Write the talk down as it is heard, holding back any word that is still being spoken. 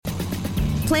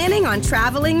Planning on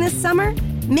traveling this summer?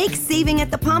 Make saving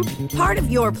at the pump part of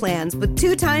your plans with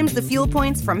 2 times the fuel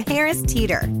points from Harris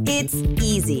Teeter. It's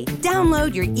easy.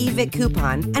 Download your eVic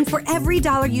coupon, and for every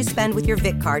 $1 you spend with your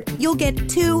Vic card, you'll get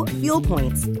 2 fuel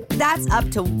points. That's up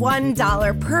to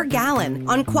 $1 per gallon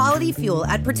on quality fuel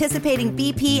at participating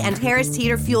BP and Harris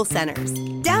Teeter fuel centers.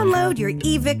 Download your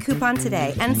eVic coupon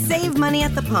today and save money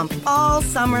at the pump all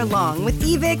summer long with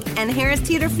eVic and Harris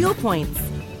Teeter fuel points.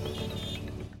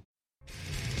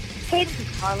 Hey, this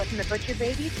is Carla from the Butcher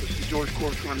Babies. This is George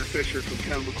Corner Fisher from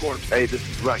Cannibal Corpse. Hey, this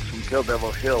is Rex from Kill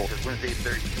Devil Hill. It's Wednesday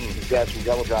 13. This is Dad from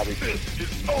Gullah Gobby. This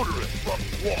is Odorous from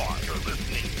War. You're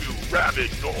listening to Rabid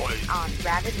Noise on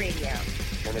Rabid Radio.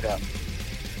 Turn it up.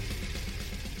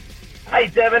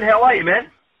 Hey, Devin, how are you, man?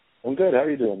 I'm good. How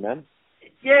are you doing, man?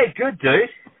 Yeah, good,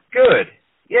 dude. Good.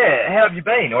 Yeah, how have you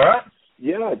been? All right?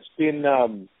 Yeah, it's been,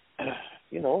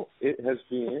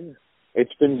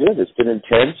 it's been good. It's been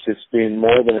intense. It's been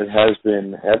more than it has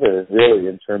been ever, really,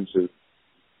 in terms of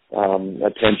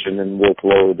attention and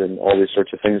workload and all these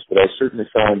sorts of things. But I certainly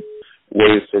found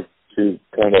ways to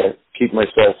kind of keep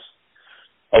myself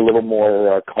a little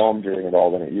more calm during it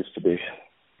all than it used to be.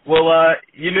 Well,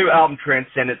 your new album,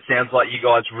 Transcendent, sounds like you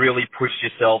guys really pushed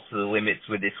yourselves to the limits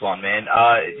with this one, man.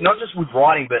 Not just with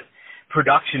writing, but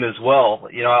production as well.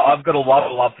 You know, I've got a lot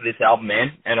of love for this album,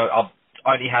 man, and I've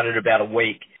only had it about a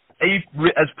week. Are you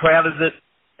as proud as it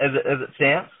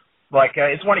sounds? Like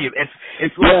it's one of your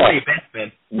one of your best,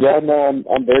 man. Yeah, no,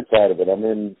 I'm very proud of it. I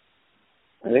mean,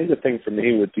 I think the thing for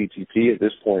me with DTP at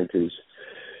this point is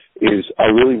I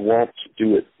really want to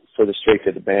do it for the sake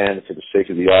of the band, for the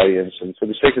sake of the audience, and for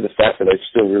the sake of the fact that I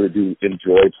still really do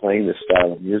enjoy playing this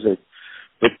style of music.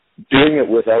 But doing it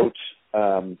without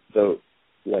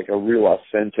a real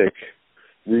authentic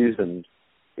reason,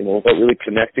 you know, without really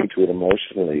connecting to it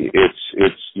emotionally,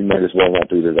 it's you might as well not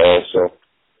do it at all. So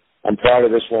I'm proud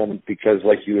of this one because,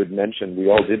 like you had mentioned, we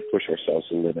all did push ourselves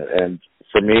to the limit. And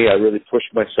for me, I really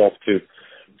pushed myself to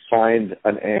find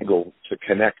an angle to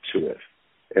connect to it.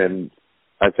 And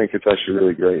I think it's actually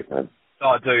really great, man.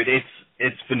 Oh, dude,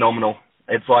 it's phenomenal.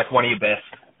 It's like one of your best.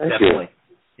 Thank definitely.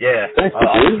 You. Yeah. Thank you,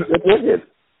 dude. That's wicked.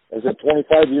 As at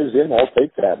 25 years in, I'll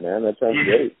take that, man. That sounds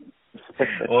great.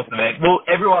 Awesome, man. Well,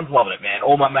 everyone's loving it, man.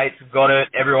 All my mates have got it.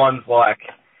 Everyone's like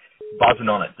buzzing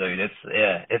on it, dude.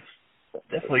 It's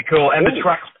definitely cool. And the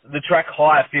track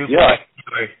Higher feels like, you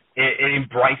know, it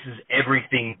embraces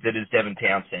everything that is Devin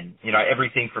Townsend. You know,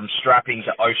 everything from strapping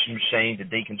to Ocean Machine to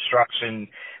deconstruction.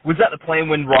 Was that the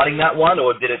plan when writing that one,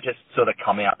 or did it just sort of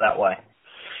come out that way?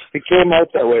 It came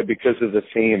out that way because of the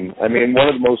theme. I mean,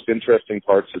 one of the most interesting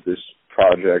parts of this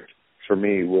project for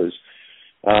me was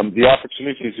the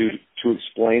opportunity to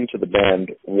explain to the band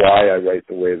why I write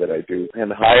the way that I do.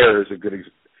 And Higher is a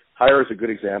good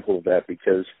example of that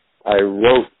because I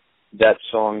wrote that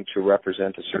song to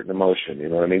represent a certain emotion, you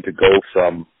know what I mean? To go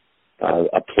from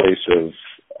a place of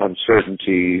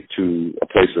uncertainty to a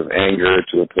place of anger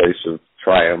to a place of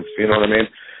triumph, you know what I mean?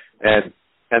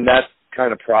 And that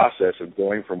kind of process of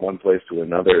going from one place to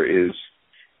another is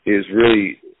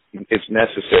really, it's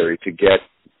necessary to get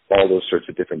all those sorts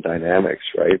of different dynamics,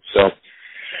 right? So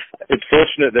it's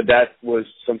fortunate that was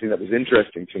something that was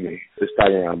interesting to me this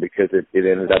time around because it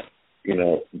ended up, you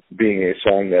know, being a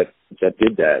song that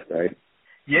did that, right?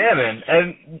 Yeah, man.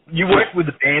 And you worked with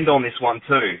the band on this one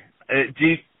too.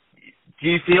 Do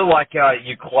you feel like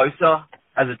you're closer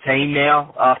as a team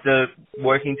now after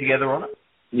working together on it?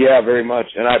 Yeah, very much.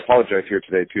 And I apologize here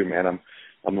today too, man.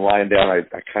 I'm lying down.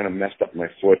 I kind of messed up my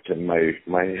foot and my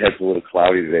head's a little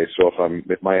cloudy today. So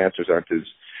if my answers aren't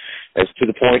as to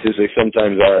the point as they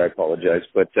sometimes are, I apologize.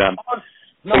 But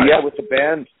yeah, with the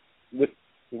band,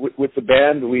 with the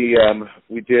band,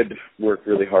 we did work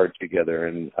really hard together.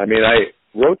 And I mean, I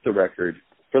wrote the record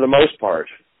for the most part,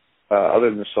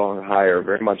 other than the song Higher,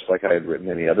 very much like I had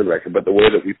written any other record. But the way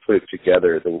that we put it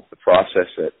together, the process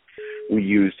that we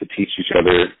used to teach each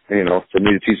other, you know, for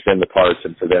me to teach them the parts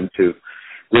and for them to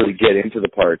really get into the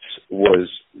parts was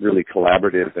really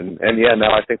collaborative. And yeah,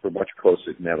 now I think we're much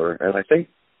closer than ever. And I think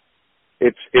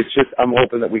it's just, I'm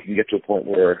hoping that we can get to a point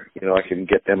where, you know, I can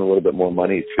get them a little bit more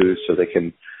money too, so they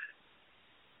can,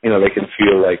 you know, they can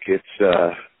feel like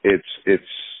it's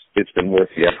been worth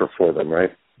the effort for them,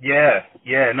 right? Yeah,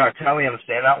 no, I totally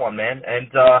understand that one, man.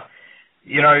 And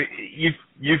you know,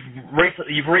 you've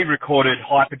re-recorded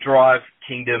Hyperdrive,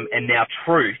 Kingdom, and now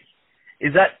Truth.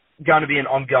 Is that going to be an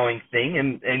ongoing thing?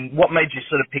 And what made you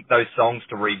sort of pick those songs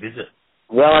to revisit?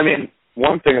 Well, I mean,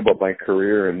 one thing about my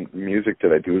career and music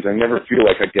that I do is I never feel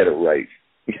like I get it right.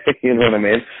 You know what I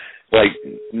mean? Like,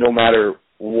 no matter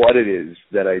what it is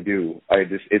that I do,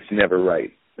 it's never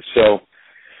right. So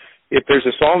if there's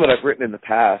a song that I've written in the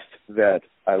past that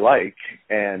I like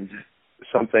and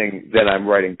something that I'm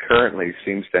writing currently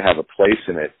seems to have a place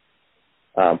in it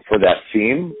for that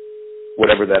theme,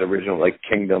 whatever that original, like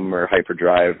Kingdom or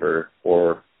Hyperdrive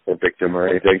or Victim or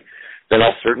anything, then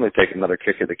I'll certainly take another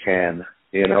kick at the can.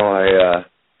 You know,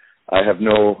 I have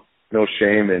no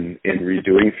shame in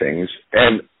redoing things,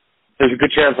 and there's a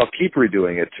good chance I'll keep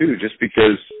redoing it too, just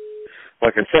because,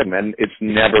 like I said, man, it's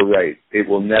never right. It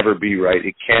will never be right.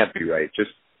 It can't be right,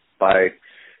 just by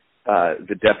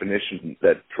the definition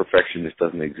that perfection just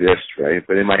doesn't exist, right?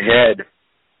 But in my head,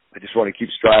 I just want to keep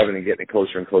striving and getting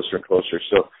closer and closer and closer.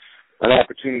 So an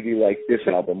opportunity like this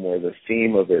album, where the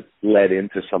theme of it led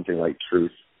into something like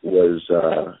Truth, was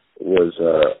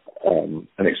an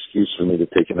excuse for me to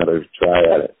take another try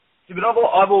at it. Yeah, but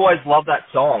I've always loved that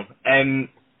song, and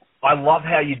I love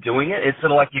how you're doing it. It's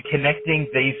sort of like you're connecting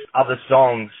these other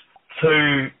songs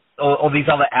to, or these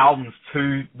other albums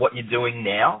to what you're doing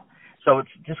now. So it's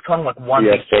just kind of like one.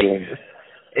 Yes, totally.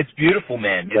 It's beautiful,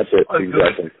 man. That's it. So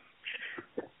exactly.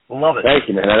 Good. Love it. Thank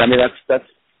you, man. I mean, that's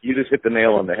you just hit the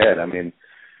nail on the head. I mean,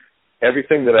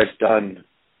 everything that I've done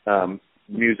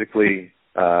musically,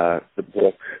 the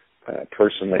book,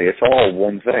 personally, it's all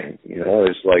one thing. You know,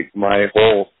 it's like my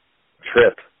whole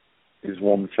trip is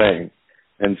one thing,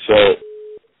 and so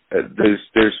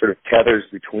there's sort of tethers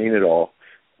between it all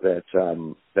that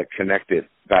connect it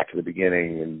back to the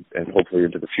beginning and hopefully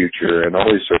into the future and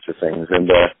all these sorts of things. And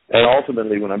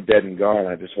ultimately, when I'm dead and gone,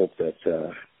 I just hope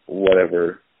that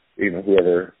whoever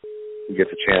gets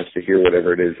a chance to hear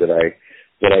whatever it is that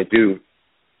I do,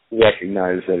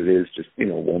 recognize that it is just,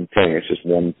 one thing. It's just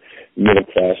one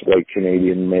middle-class white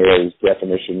Canadian male's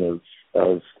definition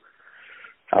of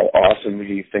how awesome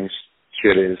he thinks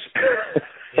shit is.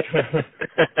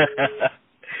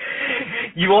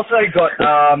 You also got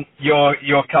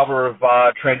your cover of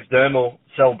Transdermal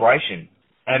Celebration,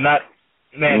 and that,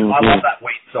 man, I love that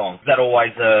Wheat song. Is that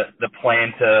always the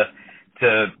plan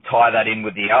to tie that in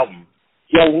with the album?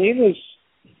 Yeah,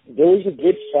 there was a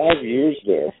good 5 years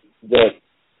there that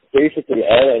basically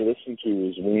all I listened to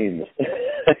was Ween.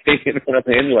 You know what I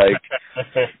mean? Like,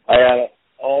 I had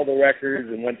all the records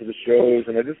and went to the shows,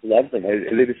 and I just loved them.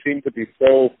 They just seemed to be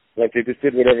so, like, they just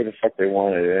did whatever the fuck they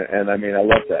wanted, and I mean, I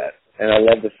love that. And I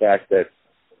love the fact that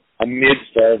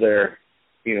amidst all their,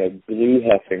 glue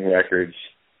huffing records,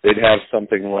 they'd have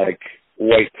something like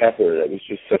White Pepper that was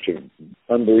just such an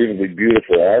unbelievably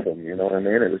beautiful album, you know what I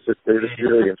mean? It was just, they were just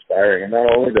really inspiring. And not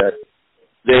only that,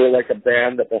 they were like a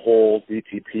band that the whole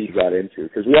DTP got into,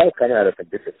 because we all come at it from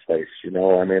different places,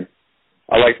 I mean,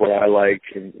 I like what I like,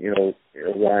 and,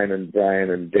 Ryan and Brian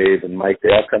and Dave and Mike, they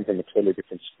all come from a totally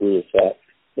different school of thought.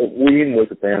 But Ween was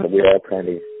a band that we all kind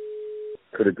of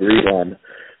could agree on.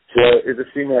 So it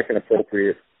just seemed like an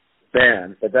appropriate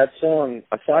band. But that song,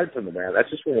 aside from the band, that's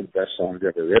just one of the best songs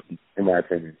ever written, in my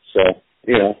opinion. So,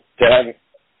 to have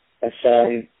a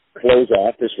song close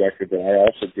off this record that I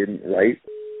also didn't write,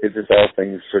 it just all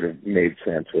things sort of made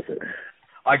sense with it.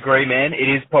 I agree, man.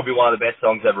 It is probably one of the best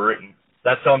songs ever written.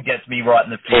 That song gets me right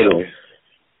in the feels. Totally.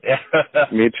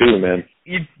 Me too, man.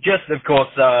 You just, of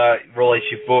course, released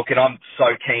your book, and I'm so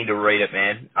keen to read it,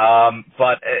 man.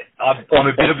 But I'm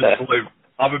a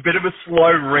bit of a slow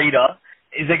reader.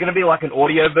 Is there going to be like an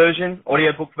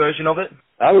audiobook version of it?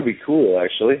 That would be cool,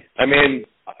 actually. I mean,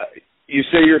 you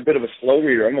say you're a bit of a slow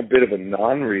reader. I'm a bit of a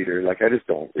non-reader. Like, I just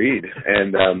don't read.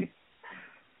 And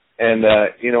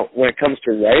when it comes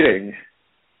to writing,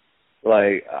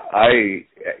 like, I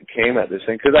came at this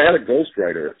thing because I had a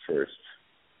ghostwriter at first,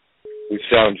 which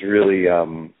sounds really,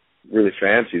 really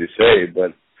fancy to say,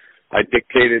 but I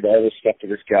dictated all this stuff to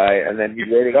this guy, and then he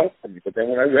wrote it out for me. But then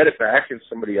when I read it back in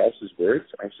somebody else's words,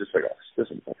 I was just like, oh, this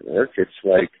doesn't fucking work. It's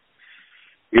like,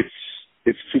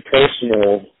 it's too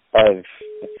personal of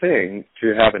a thing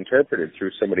to have interpreted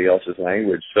through somebody else's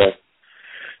language. So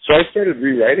I started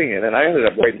rewriting it, and I ended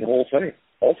up writing the whole thing,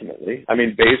 ultimately. I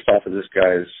mean, based off of this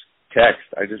guy's text,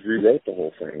 I just rewrote the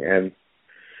whole thing.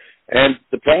 And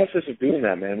the process of doing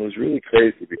that, man, was really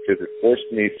crazy because it forced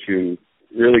me to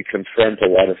really confront a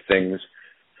lot of things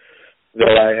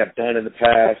that I have done in the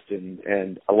past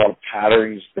and a lot of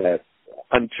patterns that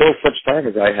until such time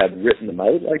as I had written them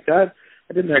out like that,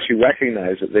 I didn't actually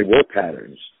recognize that they were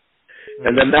patterns. Mm-hmm.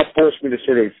 And then that forced me to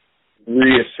sort of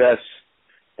reassess,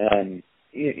 a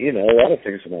lot of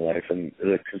things in my life, and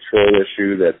the control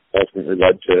issue that ultimately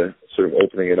led to sort of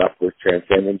opening it up with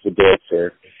Transcendence a bit,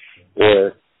 or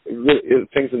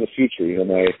things in the future,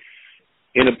 my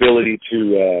inability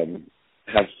to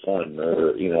have fun,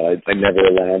 or, I never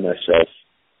allow myself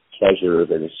pleasure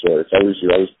of any sort. It's always,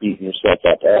 you're always beating yourself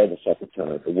up all the fucking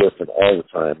time, for working all the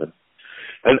time,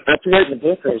 And after writing the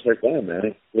book, I was like, wow,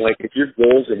 man, like, if your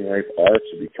goals in life are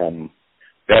to become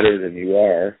better than you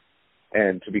are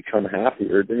and to become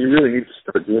happier, then you really need to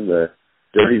start doing the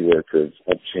dirty work of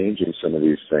changing some of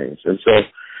these things. And so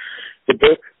the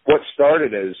book, what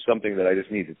started as something that I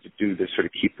just needed to do to sort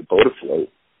of keep the boat afloat,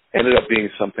 ended up being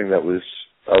something that was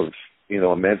of,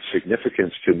 immense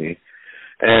significance to me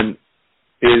and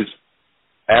is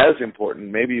as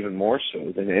important, maybe even more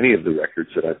so, than any of the records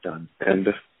that I've done. And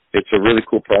it's a really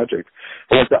cool project.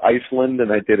 I went to Iceland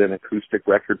and I did an acoustic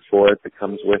record for it that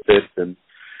comes with it. And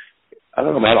I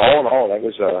don't know, man, all in all, that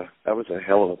was a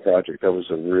hell of a project. That was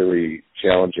a really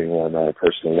challenging one on a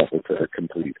personal level to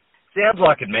complete. Sounds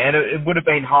like it, man. It would have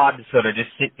been hard to sort of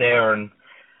just sit there and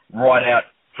write out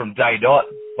from day dot,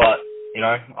 but,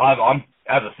 I'm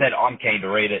as I said, I'm keen to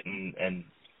read it, and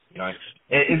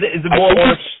is it more?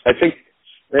 I think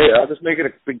I'll just make it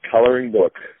a big coloring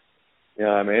book. You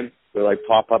know what I mean? With like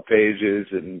pop-up pages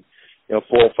and 4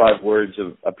 or 5 words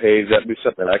of a page. That'd be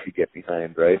something I could get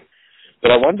behind, right?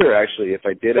 But I wonder actually if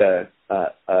I did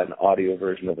an audio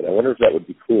version of it. I wonder if that would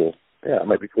be cool. Yeah, it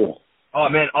might be cool. Oh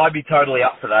man, I'd be totally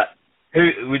up for that.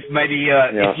 Who would maybe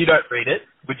if you don't read it,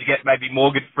 would you get maybe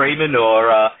Morgan Freeman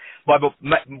or what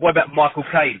about Michael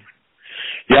Caine?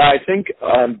 Yeah, I think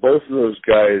both of those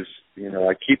guys,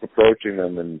 I keep approaching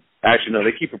them, and actually, no,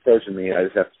 they keep approaching me. I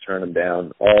just have to turn them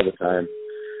down all the time.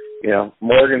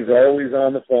 Morgan's always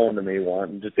on the phone to me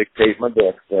wanting to dictate my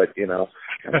book, but, I'm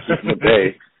keeping him at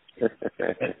bay.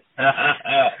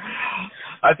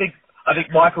 I think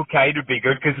Michael Caine would be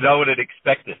good because no one would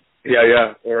expect it.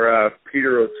 Yeah, or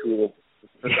Peter O'Toole.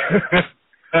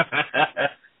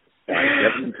 Yeah,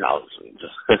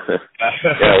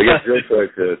 we got Joe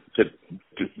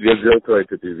Toy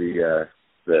to do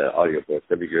the audiobook.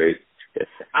 That'd be great.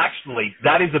 Actually,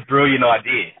 that is a brilliant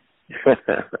idea.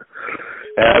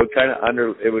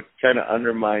 It would kind of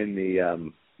undermine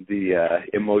the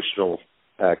emotional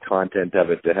content of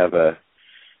it to have a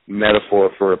metaphor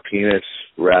for a penis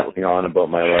rattling on about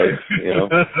my life.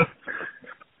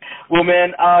 Well,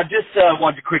 man, just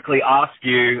wanted to quickly ask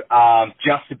you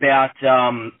just about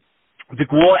the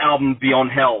Gwar album,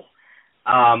 Beyond Hell,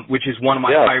 which is one of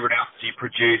my favorite albums you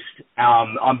produced.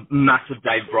 I'm a massive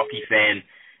Dave Brockie fan.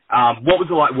 What was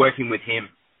it like working with him?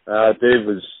 Dave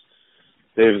was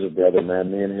a brother, man.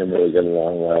 Me and him really got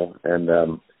along well, and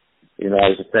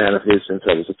I was a fan of his since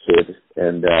I was a kid,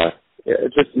 and he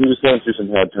was going through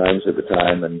some hard times at the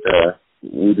time, and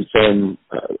we became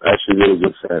actually really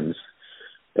good friends.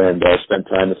 And I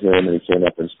spent time with him, and he came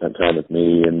up and spent time with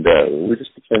me, and we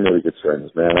just became really good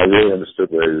friends, man. I really understood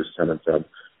where he was coming from.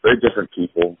 Very different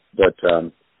people, but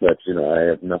I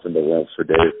have nothing but love for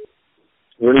Dave.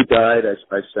 When he died, I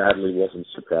sadly wasn't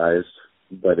surprised,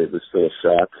 but it was still a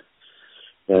shock.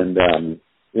 And,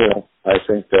 I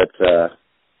think that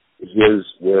his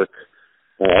work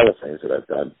and all the things that I've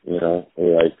done,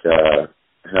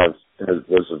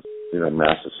 was of,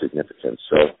 massive significance.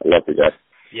 So I love the guy.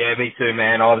 Yeah, me too,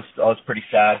 man. I was pretty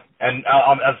sad. And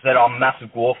as I said, I'm a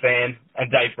massive Gwar fan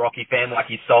and Dave Brockie fan, like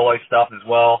his solo stuff as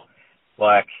well.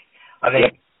 Like, I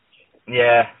think,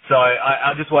 so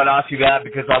I just want to ask you about it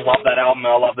because I love that album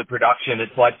and I love the production.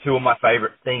 It's like 2 of my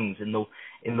favorite things in the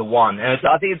one. And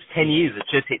I think it's 10 years. It's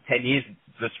just hit 10 years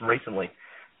just recently.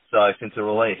 So, since the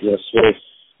release. Yes.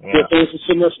 Yeah, thanks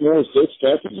so much more. It's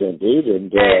started again, dude.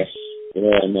 And,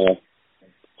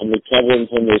 I'm recovering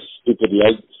from this stupid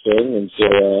leg thing, and so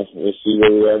we'll see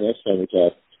where we are next time we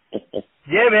talk.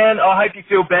 Yeah, man. I hope you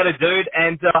feel better, dude,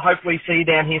 and hopefully see you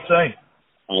down here soon.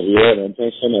 Yeah, man.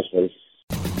 Thanks so much, buddy.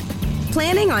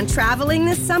 Planning on traveling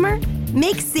this summer?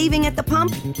 Make saving at the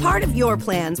pump part of your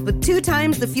plans with 2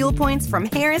 times the fuel points from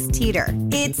Harris Teeter.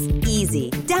 It's easy.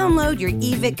 Download your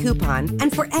eVic coupon,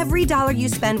 and for every $1 you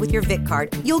spend with your Vic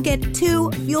card, you'll get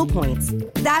 2 fuel points.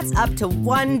 That's up to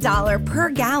 $1 per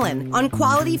gallon on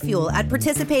quality fuel at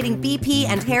participating BP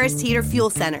and Harris Teeter fuel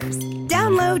centers.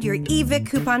 Download your eVic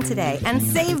coupon today and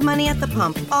save money at the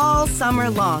pump all summer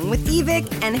long with eVic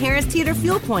and Harris Teeter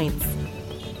fuel points.